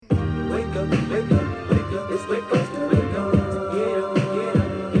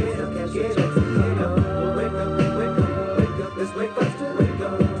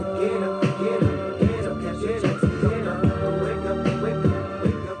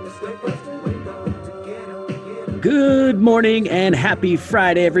Good morning and happy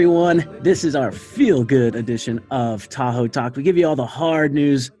Friday, everyone. This is our feel-good edition of Tahoe Talk. We give you all the hard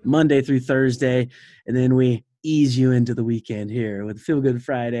news Monday through Thursday, and then we ease you into the weekend here with Feel Good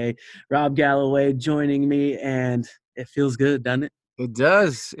Friday. Rob Galloway joining me, and it feels good, doesn't it? It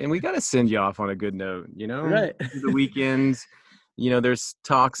does. And we got to send you off on a good note, Right. the weekends, there's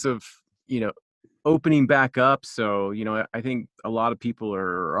talks of, opening back up. So, I think a lot of people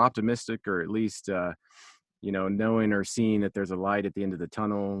are optimistic, or at least, knowing or seeing that there's a light at the end of the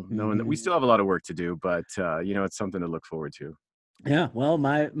tunnel, knowing that we still have a lot of work to do, but, it's something to look forward to. Yeah, well,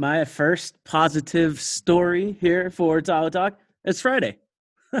 my first positive story here for Tahoe Talk, it's Friday.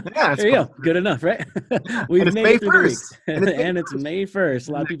 Yeah, There you go. Good enough, right? and We've it's made May it through the week. 1st. And it's May 1st.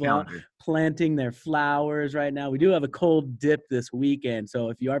 A lot of people out Calendar. planting their flowers right now. We do have a cold dip this weekend. So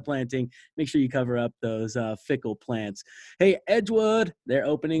if you are planting, make sure you cover up those fickle plants. Hey, Edgewood, they're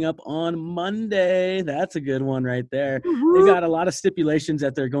opening up on Monday. That's a good one right there. They've got a lot of stipulations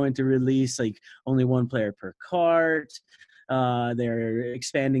that they're going to release, like only one player per cart. They're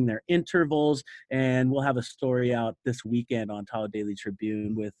expanding their intervals, and we'll have a story out this weekend on Tahoe Daily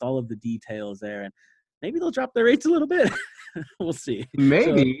Tribune with all of the details there. And maybe they'll drop their rates a little bit. We'll see. So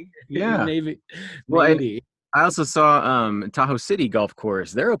Maybe. Yeah. maybe. Well, and I also saw Tahoe City Golf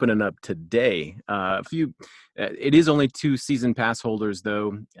Course. They're opening up today. It is only 2 season pass holders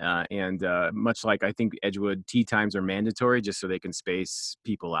though, and much like I think Edgewood, tee times are mandatory just so they can space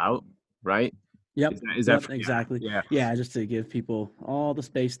people out, right? Yep. Is that exactly? Yeah. Yeah, just to give people all the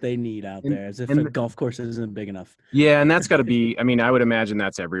space they need out there, as if a And golf course isn't big enough. yeah, and that's got to be. I mean, I would imagine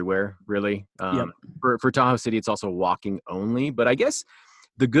that's everywhere, really. Yep. For Tahoe City, it's also walking only. But I guess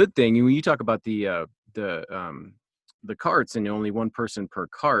the good thing when you talk about the carts and only one person per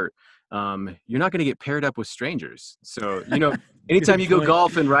cart, you're not going to get paired up with strangers. So anytime you go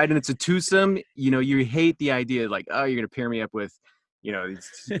golf and ride and it's a twosome, you hate the idea like, oh, you're going to pair me up with these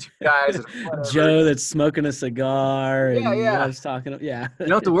 2 guys. Joe that's smoking a cigar and yeah. loves talking. Yeah. You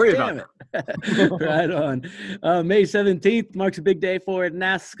don't have to worry about it. Right on. May 17th marks a big day for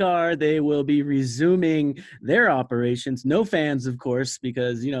NASCAR. They will be resuming their operations. No fans, of course,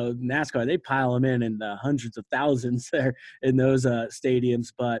 because, NASCAR, they pile them in the hundreds of thousands there in those stadiums.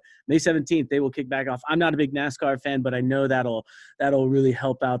 But May 17th, they will kick back off. I'm not a big NASCAR fan, but I know that'll really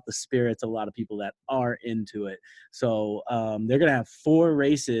help out the spirits of a lot of people that are into it. So they're going to have 4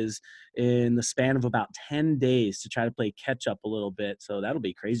 races in the span of about 10 days to try to play catch up a little bit. So that'll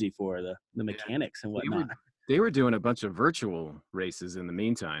be crazy for the mechanics and whatnot. They were doing a bunch of virtual races in the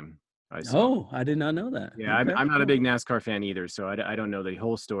meantime. I did not know that. Yeah, okay. I'm not a big NASCAR fan either, so I don't know the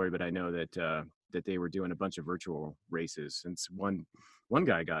whole story, but I know that they were doing a bunch of virtual races. Since one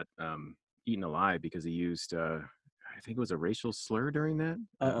guy got eaten alive because he used I think it was a racial slur during that.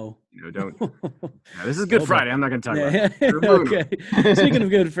 Don't. Yeah, this is Good Friday. I'm not going to talk about it. Okay. Speaking of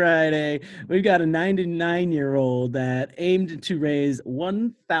Good Friday, we've got a 99-year-old that aimed to raise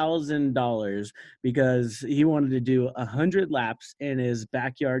 $1,000 because he wanted to do 100 laps in his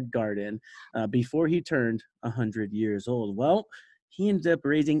backyard garden before he turned 100 years old. Well, he ended up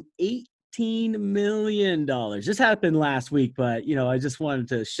raising $18 million. This happened last week, but I just wanted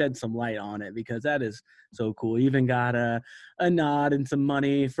to shed some light on it because that is so cool. Even got a nod and some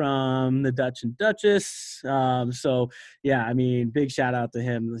money from the Dutch and Duchess. So yeah, I mean, big shout out to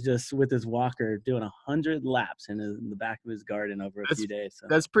him just with his walker doing 100 laps in the back of his garden over a few days. So.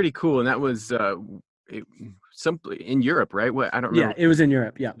 That's pretty cool. And that was in Europe, right? I don't remember. Yeah, it was in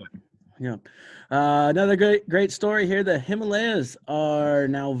Europe. Yeah. Yeah. Another great story here. The Himalayas are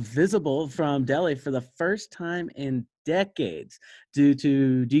now visible from Delhi for the first time in decades due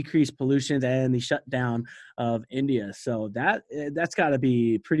to decreased pollution and the shutdown of India. So that's got to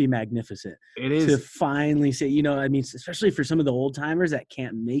be pretty magnificent. It is to finally see, especially for some of the old timers that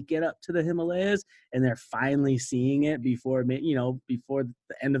can't make it up to the Himalayas and they're finally seeing it before the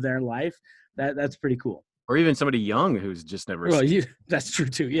end of their life. That's pretty cool. Or even somebody young who's just never. Well, that's true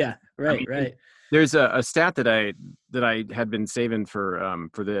too. Yeah, right, right. There's a stat that I had been saving for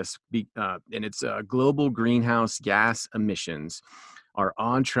this, and it's global greenhouse gas emissions are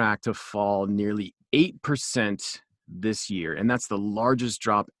on track to fall nearly 8% this year, and that's the largest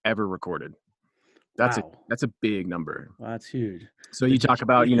drop ever recorded. That's a big number. Wow, that's huge. So you talk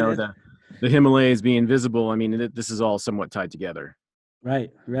about the Himalayas being visible. I mean, this is all somewhat tied together.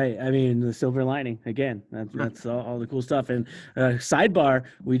 Right, right. I mean, the silver lining again. Yeah. That's all the cool stuff. And sidebar,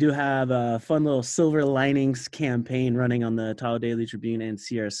 we do have a fun little silver linings campaign running on the Tahoe Daily Tribune and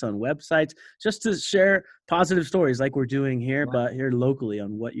Sierra Sun websites, just to share positive stories like we're doing here, but here locally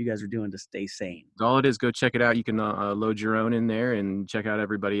on what you guys are doing to stay sane. All it is, go check it out. You can load your own in there and check out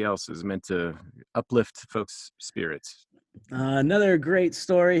everybody else. Is meant to uplift folks' spirits. Another great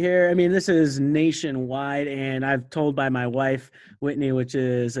story here. I mean, this is nationwide, and I've told by my wife, Whitney, which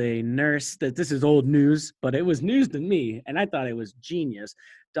is a nurse, that this is old news, but it was news to me, and I thought it was genius.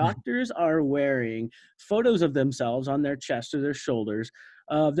 Doctors are wearing photos of themselves on their chest or their shoulders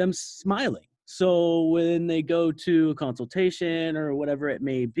of them smiling. So when they go to a consultation or whatever it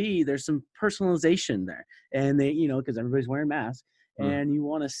may be, there's some personalization there. And they, because everybody's wearing masks, Mm. and you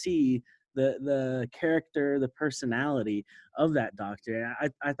want to see the character, the personality of that doctor.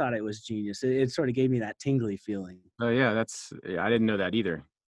 I thought it was genius. It sort of gave me that tingly feeling. Oh yeah, I didn't know that either.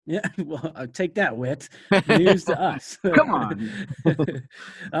 Yeah, well, take that, Wit. News to us. Come on.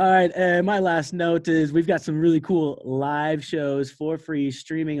 All right, and my last note is we've got some really cool live shows for free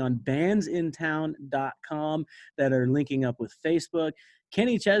streaming on bandsintown.com that are linking up with Facebook.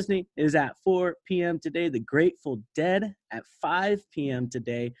 Kenny Chesney is at 4 p.m. today. The Grateful Dead at 5 p.m.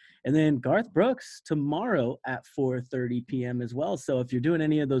 today. And then Garth Brooks tomorrow at 4:30 p.m. as well. So if you're doing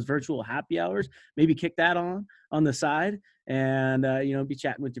any of those virtual happy hours, maybe kick that on the side and be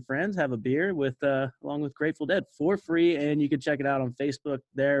chatting with your friends, have a beer with along with Grateful Dead for free. And you can check it out on Facebook,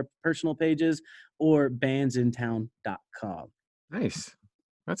 their personal pages, or bandsintown.com. Nice.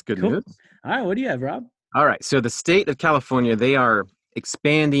 That's good Cool. news. All right, what do you have, Rob? All right. So the state of California, they are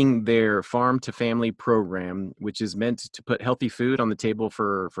expanding their farm to family program, which is meant to put healthy food on the table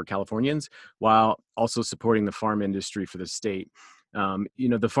for Californians while also supporting the farm industry for the state.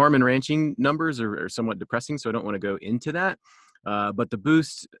 The farm and ranching numbers are somewhat depressing, so I don't want to go into that. But the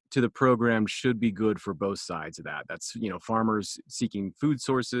boost to the program should be good for both sides of that. That's, farmers seeking food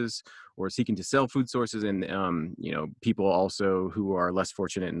sources or seeking to sell food sources, and people also who are less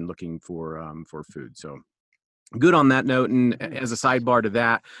fortunate and looking for food. So good on that note. And as a sidebar to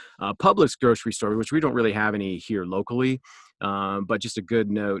that, Publix grocery store, which we don't really have any here locally, but just a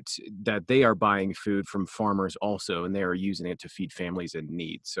good note that they are buying food from farmers also, and they are using it to feed families in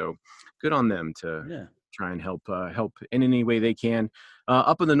need. So good on them to try and help in any way they can.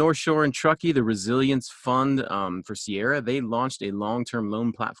 Up on the North Shore in Truckee, the Resilience Fund for Sierra, they launched a long-term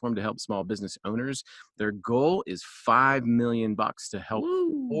loan platform to help small business owners. Their goal is $5 million to help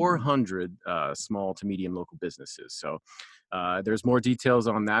 400 small to medium local businesses. So there's more details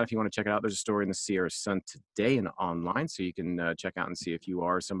on that if you want to check it out. There's a story in the Sierra Sun today and online, so you can check out and see if you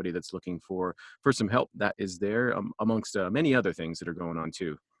are somebody that's looking for some help. That is there amongst many other things that are going on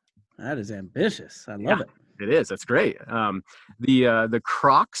too. That is ambitious. I love it. It is. That's great. The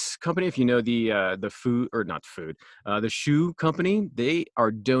Crocs company, if you know the food or not food, the shoe company, they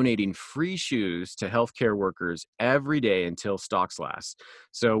are donating free shoes to healthcare workers every day until stocks last.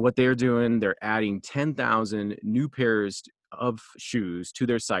 So what they're doing, they're adding 10,000 new pairs of shoes to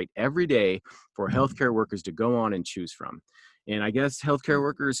their site every day for healthcare workers to go on and choose from. And I guess healthcare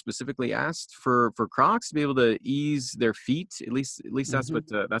workers specifically asked for Crocs to be able to ease their feet. At least that's what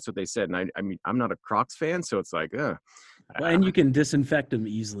they said. And I mean, I'm not a Crocs fan, so it's like, well, and you can disinfect them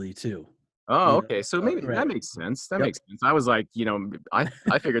easily too. Oh, okay. So maybe that makes sense. That makes sense. I was like, I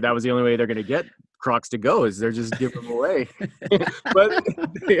figured that was the only way they're going to get Crocs to go is they're just giving them away. But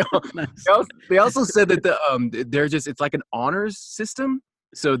they also said that they're just, it's like an honors system.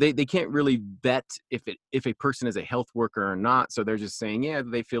 So they can't really vet if a person is a health worker or not. So they're just saying, yeah,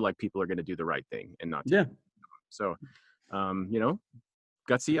 they feel like people are going to do the right thing and not. Yeah. So,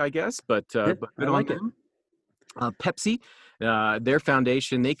 gutsy, I guess, but good on them. Pepsi, their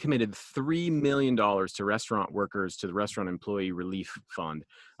foundation, they committed $3 million to restaurant workers to the Restaurant Employee Relief Fund.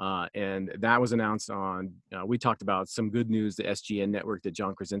 And that was announced on, we talked about some good news, the SGN network that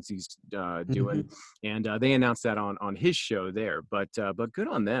John Krasinski's doing. And they announced that on his show there. But good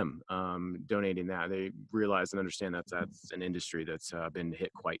on them donating that. They realize and understand that's an industry that's been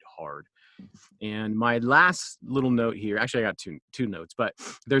hit quite hard. And my last little note here, actually I got two notes, but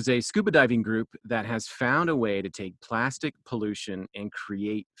there's a scuba diving group that has found a way to take plastic pollution and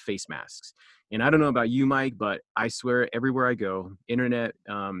create face masks. And I don't know about you, Mike, but I swear everywhere I go, internet,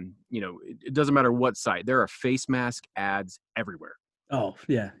 it doesn't matter what site, there are face mask ads everywhere. Oh,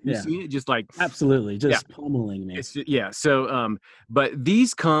 yeah, You yeah. see it? Just like, Absolutely. yeah. Just pummeling me. Yeah. So, but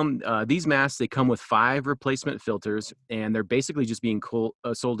these masks, they come with 5 replacement filters, and they're basically just being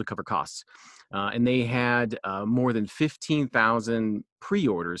sold to cover costs. And they had more than 15,000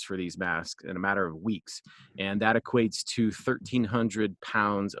 pre-orders for these masks in a matter of weeks, and that equates to 1,300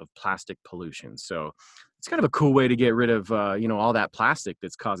 pounds of plastic pollution. So, it's kind of a cool way to get rid of all that plastic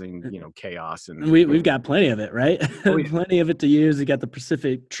that's causing chaos and. We've got plenty of it, right? Oh, yeah. Plenty of it to use. We got the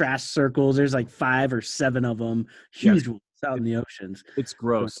Pacific trash circles. There's like 5 or 7 of them, Yes, huge ones out in the oceans. it's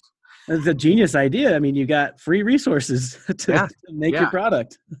gross. It's a genius idea. I mean, you got free resources to make your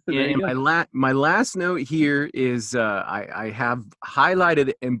product. There you And go. my last note here is I have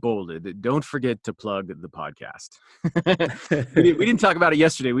highlighted and bolded. Don't forget to plug the podcast. We didn't talk about it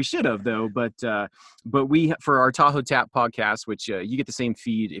yesterday. We should have though. But we, for our Tahoe Tap podcast, which you get the same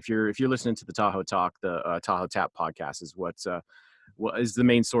feed if you're listening to the Tahoe Talk. The Tahoe Tap podcast is what is the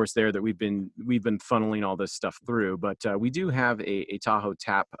main source there that we've been funneling all this stuff through. But we do have a Tahoe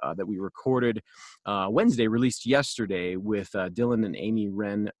Tap that we recorded Wednesday, released yesterday, with Dylan and Amy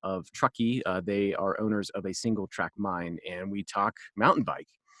Wren of Truckee. They are owners of a Single Track Mine, and we talk mountain bike.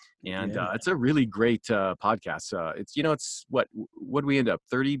 And it's a really great podcast. It's what do we end up,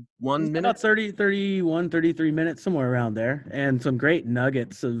 31 minutes? About 30, 31, 33 minutes, somewhere around there. And some great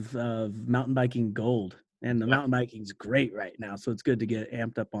nuggets of mountain biking gold. And the mountain biking's great right now, so it's good to get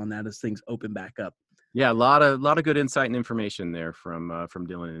amped up on that as things open back up. Yeah, a lot of good insight and information there from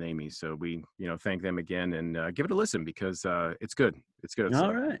Dylan and Amy. So we thank them again, and give it a listen because it's good. It's good.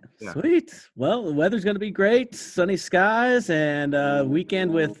 All right, sweet. Well, the weather's going to be great, sunny skies, and weekend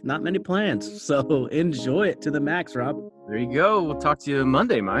with not many plans. So enjoy it to the max, Rob. There you go. We'll talk to you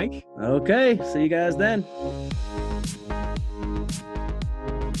Monday, Mike. Okay, see you guys then.